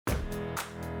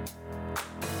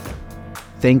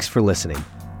Thanks for listening.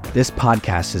 This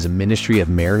podcast is a ministry of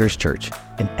Mariners Church,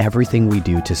 and everything we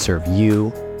do to serve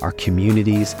you, our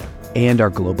communities, and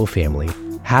our global family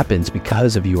happens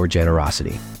because of your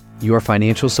generosity. Your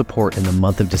financial support in the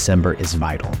month of December is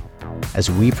vital as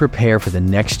we prepare for the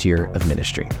next year of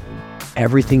ministry.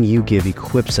 Everything you give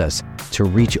equips us to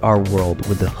reach our world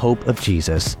with the hope of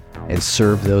Jesus and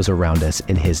serve those around us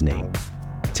in His name.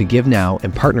 To give now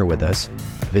and partner with us,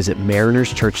 visit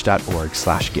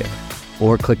marinerschurch.org/give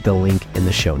or click the link in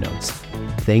the show notes.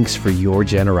 Thanks for your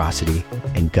generosity,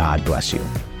 and God bless you.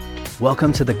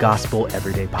 Welcome to the Gospel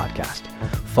Everyday Podcast,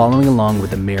 following along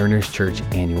with the Mariners Church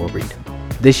annual read.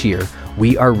 This year,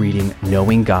 we are reading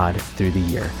Knowing God Through the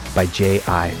Year by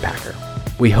J.I. Packer.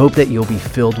 We hope that you'll be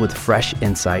filled with fresh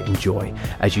insight and joy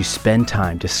as you spend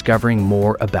time discovering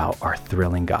more about our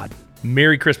thrilling God.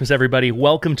 Merry Christmas, everybody.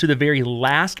 Welcome to the very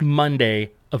last Monday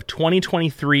of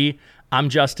 2023. I'm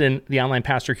Justin, the online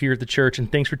pastor here at the church, and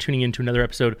thanks for tuning in to another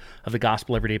episode of the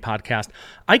Gospel Everyday Podcast.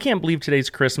 I can't believe today's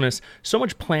Christmas. So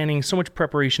much planning, so much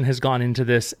preparation has gone into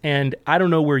this, and I don't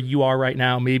know where you are right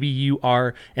now. Maybe you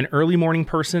are an early morning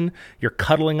person. You're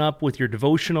cuddling up with your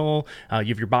devotional. You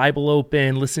have your Bible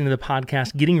open, listening to the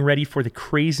podcast, getting ready for the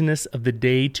craziness of the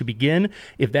day to begin.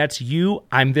 If that's you,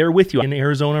 I'm there with you in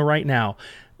Arizona right now.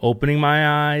 Opening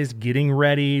my eyes, getting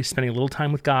ready, spending a little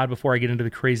time with God before I get into the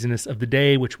craziness of the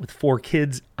day, which with 4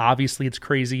 kids, obviously it's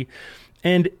crazy.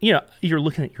 And, you're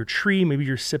looking at your tree, maybe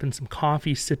you're sipping some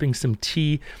coffee, sipping some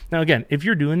tea. Now, again, if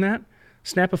you're doing that,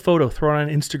 snap a photo, throw it on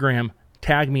Instagram,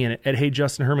 tag me in it at Hey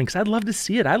Justin Herman, because I'd love to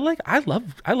see it. I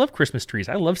love Christmas trees.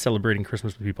 I love celebrating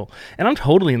Christmas with people. And I'm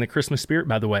totally in the Christmas spirit,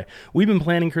 by the way. We've been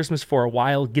planning Christmas for a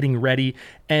while, getting ready.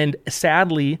 And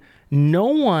sadly, no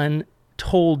one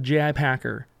told J.I.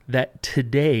 Packer that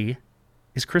today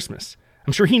is Christmas.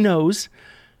 I'm sure he knows,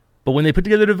 but when they put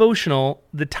together a devotional,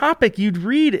 the topic you'd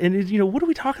read, and what are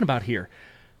we talking about here?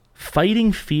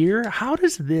 Fighting fear? How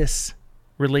does this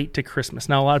relate to Christmas?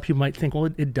 Now, a lot of people might think, well,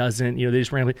 it doesn't. They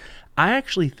just randomly. I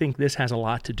actually think this has a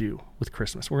lot to do with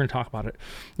Christmas. We're going to talk about it.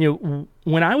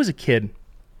 When I was a kid,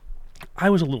 I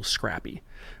was a little scrappy.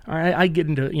 All right, I get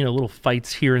into little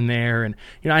fights here and there, and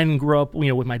I didn't grow up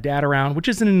with my dad around, which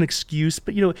isn't an excuse,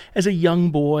 but as a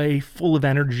young boy, full of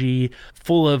energy,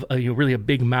 full of really a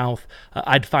big mouth,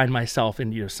 I'd find myself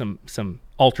in some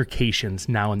altercations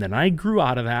now and then. I grew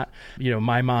out of that.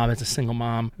 My mom is a single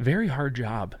mom, very hard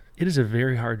job. It is a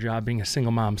very hard job being a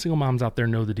single mom. Single moms out there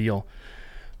know the deal.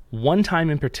 One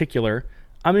time in particular,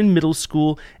 I'm in middle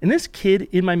school, and this kid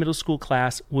in my middle school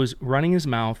class was running his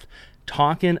mouth,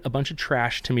 talking a bunch of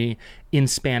trash to me in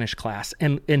Spanish class.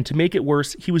 And to make it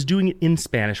worse, he was doing it in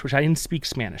Spanish, which I didn't speak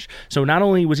Spanish. So not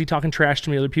only was he talking trash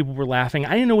to me, other people were laughing.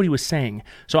 I didn't know what he was saying.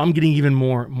 So I'm getting even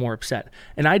more upset.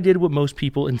 And I did what most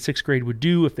people in 6th grade would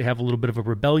do if they have a little bit of a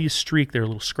rebellious streak. They're a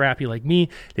little scrappy like me.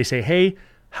 They say, hey,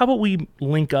 how about we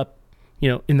link up,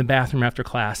 in the bathroom after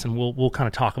class, and we'll kind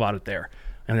of talk about it there.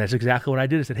 And that's exactly what I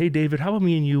did. I said, hey, David, how about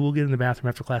me and you? We'll get in the bathroom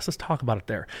after class. Let's talk about it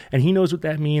there. And he knows what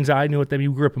that means. I know what that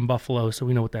means. We grew up in Buffalo, so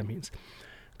we know what that means.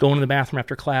 Going to the bathroom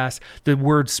after class, the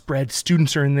word spread.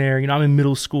 Students are in there. I'm in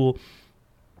middle school.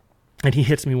 And he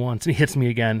hits me once, and he hits me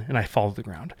again, and I fall to the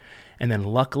ground. And then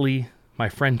luckily, my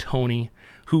friend Tony,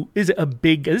 who is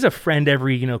a friend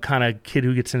every, kind of kid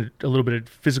who gets in a little bit of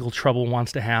physical trouble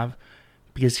wants to have,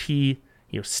 because he,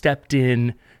 stepped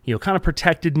in, kind of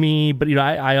protected me, but,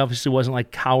 I obviously wasn't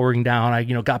like cowering down. I,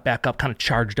 got back up, kind of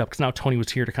charged up, because now Tony was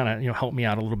here to kind of, help me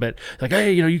out a little bit. Like,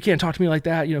 hey, you can't talk to me like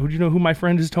that. Do you know who my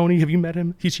friend is, Tony? Have you met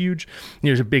him? He's huge.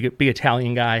 He's a big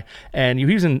Italian guy. And he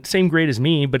was in the same grade as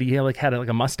me, but he had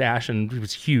a mustache, and he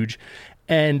was huge.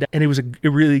 And it was a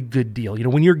really good deal.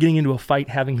 When you're getting into a fight,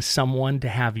 having someone to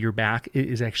have your back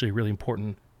is actually a really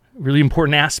important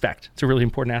aspect. It's a really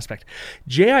important aspect.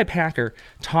 J.I. Packer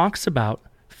talks about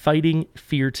fighting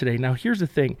fear today. Now, here's the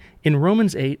thing. In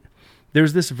Romans 8,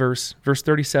 there's this verse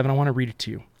 37. I want to read it to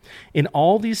you. In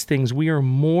all these things, we are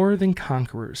more than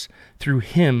conquerors through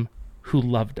Him who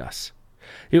loved us.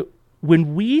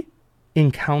 When we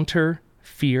encounter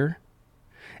fear,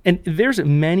 and there's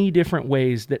many different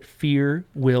ways that fear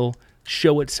will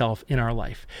show itself in our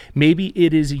life. Maybe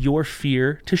it is your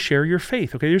fear to share your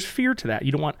faith. Okay, there's fear to that.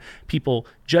 You don't want people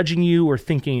judging you or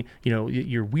thinking,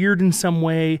 you're weird in some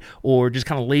way, or just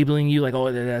kind of labeling you like,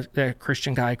 oh, that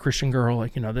Christian guy, Christian girl,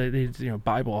 like, they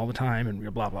Bible all the time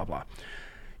and blah, blah, blah.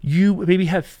 You maybe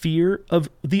have fear of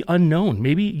the unknown.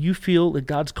 Maybe you feel that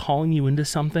God's calling you into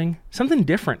something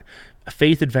different, a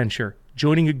faith adventure,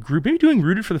 joining a group, maybe doing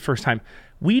Rooted for the first time.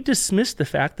 We dismiss the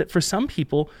fact that for some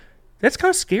people, that's kind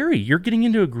of scary. You're getting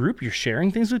into a group, you're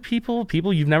sharing things with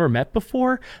people you've never met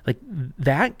before. Like,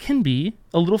 that can be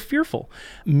a little fearful.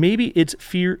 Maybe it's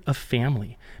fear of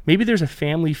family. Maybe there's a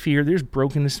family fear, there's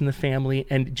brokenness in the family,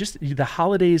 and just the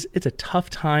holidays, it's a tough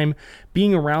time.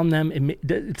 Being around them,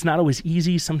 it's not always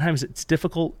easy. Sometimes it's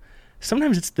difficult.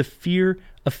 Sometimes it's the fear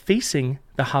of facing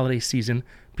the holiday season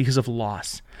because of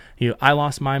loss. I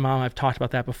lost my mom. I've talked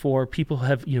about that before. People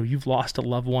have, you've lost a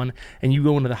loved one, and you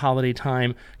go into the holiday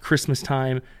time, Christmas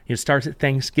time, it starts at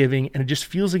Thanksgiving, and it just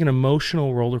feels like an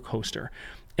emotional roller coaster.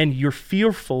 And you're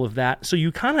fearful of that, so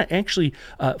you kind of actually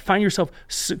find yourself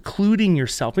secluding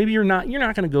yourself. Maybe you're not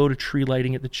going to go to tree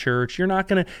lighting at the church. You're not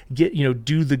going to get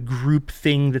do the group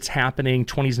thing that's happening.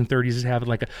 20s and 30s is having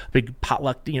like a big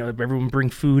potluck. Everyone bring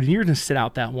food, and you're going to sit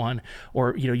out that one.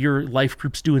 Or your life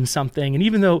group's doing something. And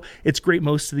even though it's great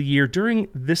most of the year, during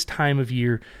this time of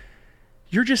year,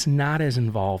 you're just not as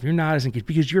involved. You're not as engaged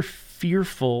because you're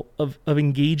fearful of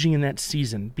engaging in that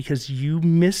season because you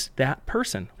miss that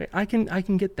person. Okay, I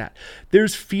can get that.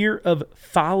 There's fear of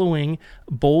following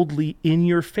boldly in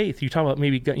your faith. You talk about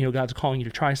maybe God's calling you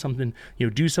to try something,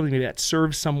 do something maybe that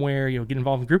serves somewhere, get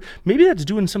involved in a group. Maybe that's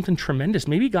doing something tremendous.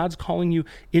 Maybe God's calling you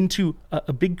into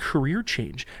a big career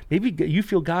change. Maybe you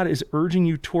feel God is urging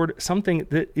you toward something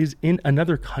that is in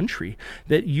another country,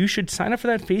 that you should sign up for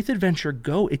that faith adventure.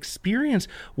 Go experience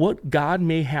what God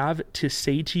may have to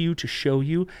say to you, to show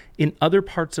you in other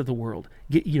parts of the world.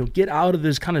 Get out of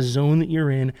this kind of zone that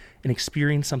you're in and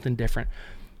experience something different.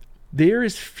 There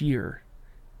is fear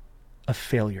of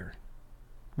failure.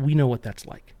 We know what that's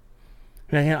like.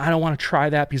 Man, I don't want to try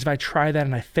that because if I try that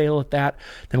and I fail at that,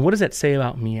 then what does that say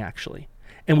about me actually?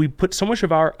 And we put so much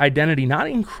of our identity not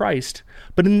in Christ,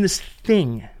 but in this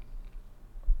thing.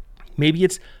 Maybe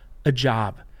it's a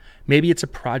job. Maybe it's a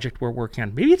project we're working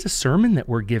on. Maybe it's a sermon that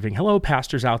we're giving. Hello,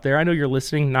 pastors out there. I know you're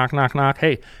listening. Knock, knock, knock.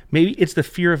 Hey, maybe it's the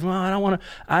fear of, I don't want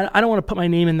to put my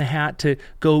name in the hat to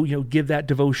go, give that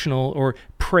devotional or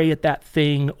pray at that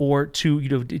thing or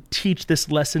to, teach this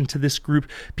lesson to this group.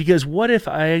 Because what if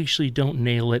I actually don't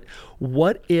nail it?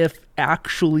 What if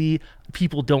actually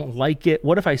people don't like it?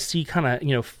 What if I see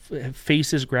kind of,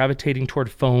 faces gravitating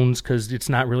toward phones because it's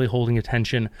not really holding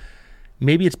attention?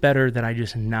 Maybe it's better that I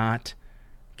just not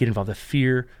get involved. The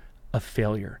fear of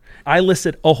failure. I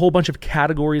listed a whole bunch of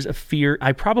categories of fear.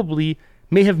 I probably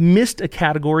may have missed a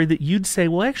category that you'd say,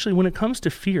 well, actually, when it comes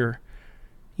to fear,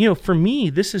 for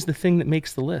me, this is the thing that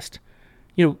makes the list.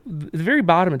 The very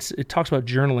bottom, it talks about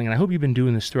journaling, and I hope you've been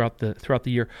doing this throughout the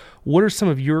year. What are some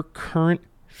of your current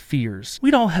fears?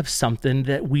 We'd all have something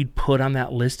that we'd put on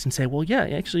that list and say, well, yeah,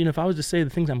 actually, if I was to say the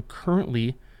things I'm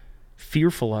currently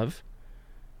fearful of,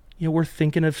 we're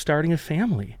thinking of starting a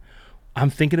family. I'm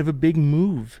thinking of a big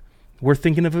move. We're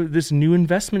thinking of this new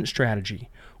investment strategy.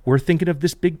 We're thinking of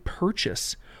this big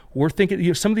purchase. We're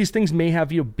thinking, some of these things may have,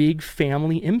 big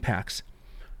family impacts.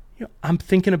 I'm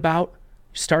thinking about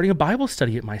starting a Bible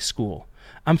study at my school.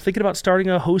 I'm thinking about starting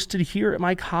a hosted here at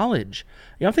my college.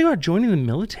 I'm thinking about joining the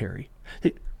military.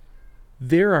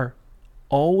 There are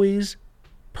always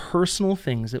personal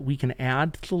things that we can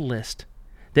add to the list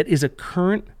that is a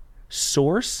current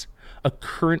source, a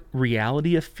current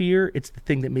reality of fear. It's the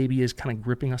thing that maybe is kind of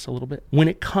gripping us a little bit. When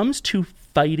it comes to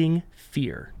fighting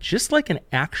fear, just like an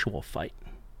actual fight,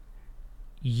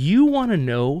 you want to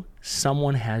know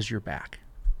someone has your back.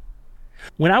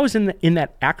 When I was in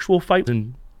that actual fight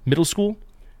in middle school,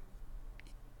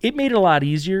 it made it a lot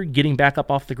easier getting back up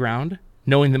off the ground,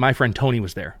 knowing that my friend Tony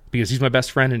was there because he's my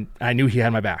best friend and I knew he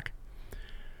had my back.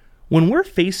 When we're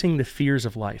facing the fears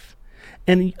of life,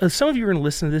 and some of you are going to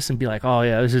listen to this and be like, "Oh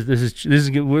yeah, this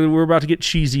is we're about to get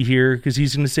cheesy here because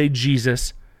he's going to say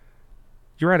Jesus."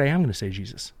 You're right. I am going to say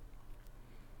Jesus.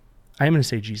 I am going to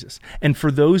say Jesus. And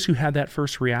for those who had that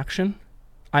first reaction,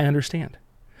 I understand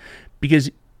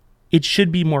because it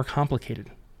should be more complicated.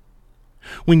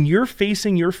 When you're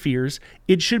facing your fears,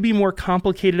 it should be more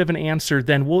complicated of an answer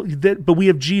than but we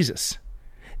have Jesus.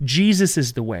 Jesus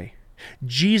is the way.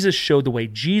 Jesus showed the way.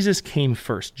 Jesus came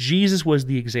first. Jesus was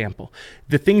the example.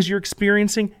 The things you're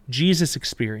experiencing, Jesus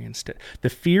experienced it. The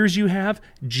fears you have,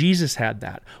 Jesus had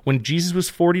that. When Jesus was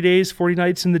 40 days, 40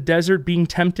 nights in the desert being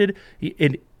tempted,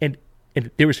 and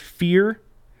there was fear,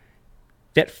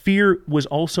 that fear was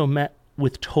also met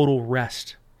with total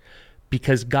rest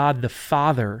because God the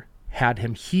Father had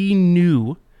him. He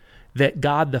knew that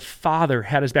God the Father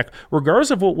had his back,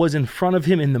 regardless of what was in front of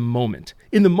him in the moment.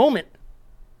 In the moment,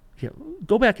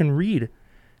 go back and read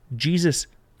Jesus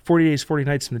 40 days, 40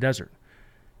 nights in the desert.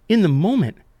 In the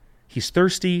moment, he's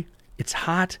thirsty, it's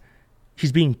hot,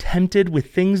 he's being tempted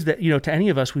with things that, to any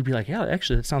of us, we'd be like, yeah,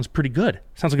 actually, that sounds pretty good.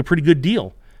 Sounds like a pretty good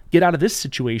deal. get out of this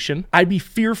situation. I'd be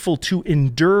fearful to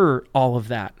endure all of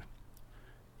that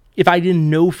if I didn't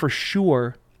know for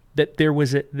sure that there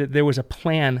was a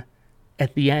plan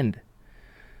at the end.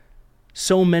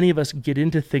 So many of us get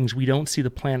into things we don't see the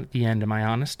plan at the end. Am I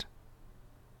honest?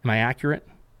 Am I accurate?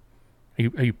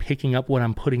 Are you picking up what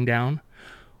I'm putting down?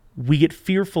 We get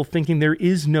fearful thinking there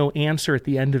is no answer at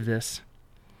the end of this.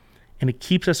 And it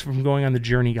keeps us from going on the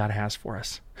journey God has for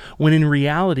us. When in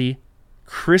reality,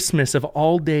 Christmas of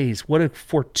all days, what a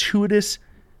fortuitous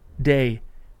day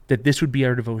that this would be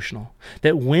our devotional.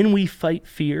 That when we fight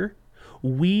fear,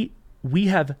 we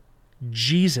have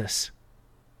Jesus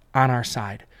on our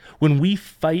side. When we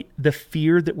fight the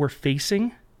fear that we're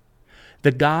facing,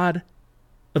 the God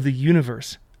of the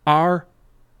universe, our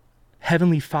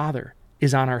Heavenly Father,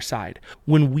 is on our side.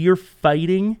 When we are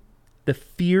fighting the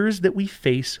fears that we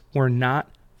face, we're not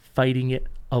fighting it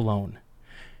alone.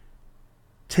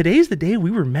 Today's the day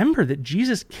we remember that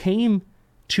Jesus came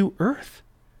to earth.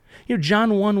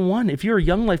 John 1:1, if you're a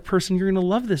Young Life person, you're going to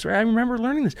love this. Right? I remember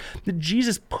learning this, that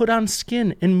Jesus put on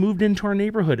skin and moved into our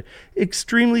neighborhood.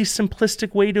 Extremely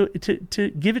simplistic way to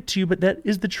give it to you, but that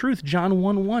is the truth. John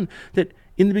 1:1, that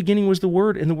in the beginning was the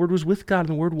Word, and the Word was with God, and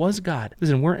the Word was God.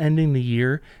 Listen, we're ending the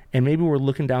year, and maybe we're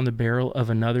looking down the barrel of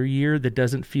another year that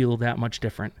doesn't feel that much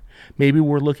different. Maybe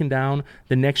we're looking down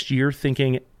the next year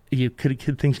thinking,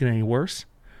 could things get any worse?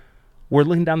 We're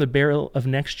looking down the barrel of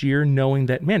next year knowing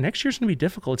that, man, next year's going to be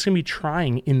difficult. It's going to be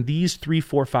trying in these 3,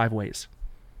 4, 5 ways.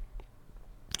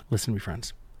 Listen to me,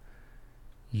 friends.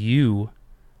 You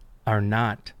are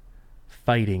not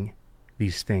fighting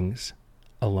these things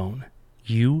alone.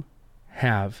 You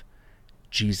have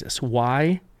Jesus.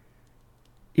 Why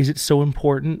is it so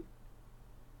important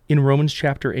in Romans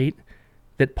chapter 8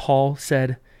 that Paul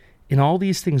said, in all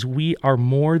these things we are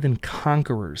more than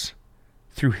conquerors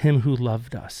through him who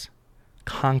loved us?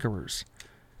 Conquerors.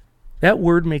 That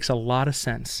word makes a lot of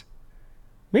sense.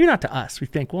 Maybe not to us. We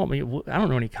think, well, I don't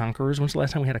know any conquerors. When's the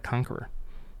last time we had a conqueror?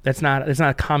 That's not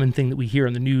a common thing that we hear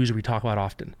in the news or we talk about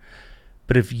often.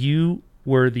 But if you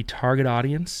were the target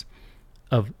audience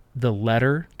of the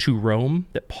letter to Rome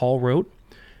that Paul wrote,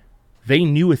 they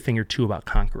knew a thing or two about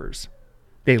conquerors.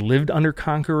 They lived under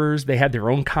conquerors. They had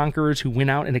their own conquerors who went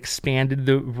out and expanded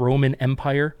the Roman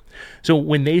Empire. So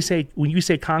when you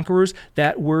say conquerors,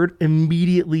 that word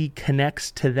immediately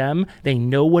connects to them. They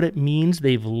know what it means.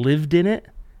 They've lived in it.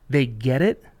 They get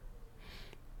it.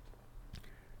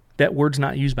 That word's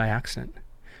not used by accident.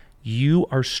 You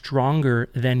are stronger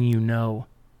than you know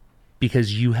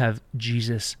because you have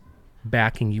Jesus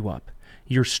backing you up.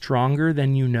 You're stronger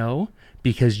than you know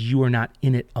because you are not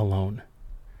in it alone.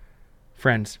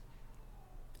 Friends,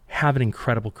 have an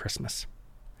incredible Christmas.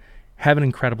 Have an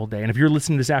incredible day. And if you're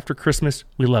listening to this after Christmas,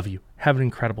 we love you. Have an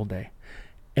incredible day.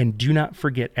 And do not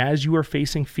forget, as you are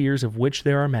facing fears, of which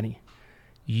there are many,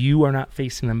 you are not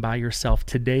facing them by yourself.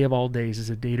 Today of all days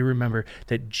is a day to remember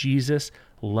that Jesus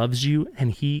loves you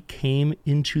and he came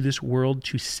into this world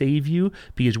to save you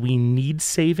because we need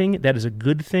saving. That is a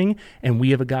good thing. And we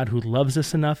have a God who loves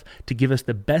us enough to give us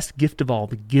the best gift of all,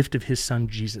 the gift of his son,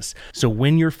 Jesus. So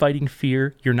when you're fighting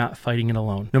fear, you're not fighting it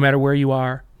alone. No matter where you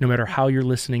are, no matter how you're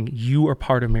listening, you are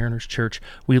part of Mariners Church.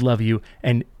 We love you.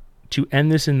 And to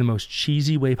end this in the most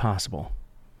cheesy way possible,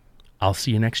 I'll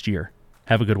see you next year.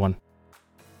 Have a good one.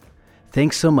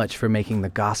 Thanks so much for making the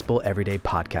Gospel Everyday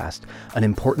podcast an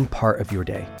important part of your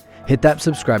day. Hit that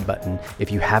subscribe button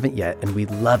if you haven't yet, and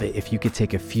we'd love it if you could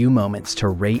take a few moments to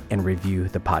rate and review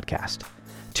the podcast.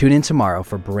 Tune in tomorrow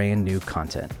for brand new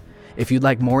content. If you'd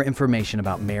like more information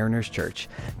about Mariners Church,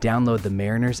 download the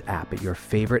Mariners app at your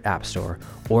favorite app store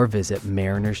or visit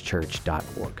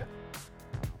marinerschurch.org.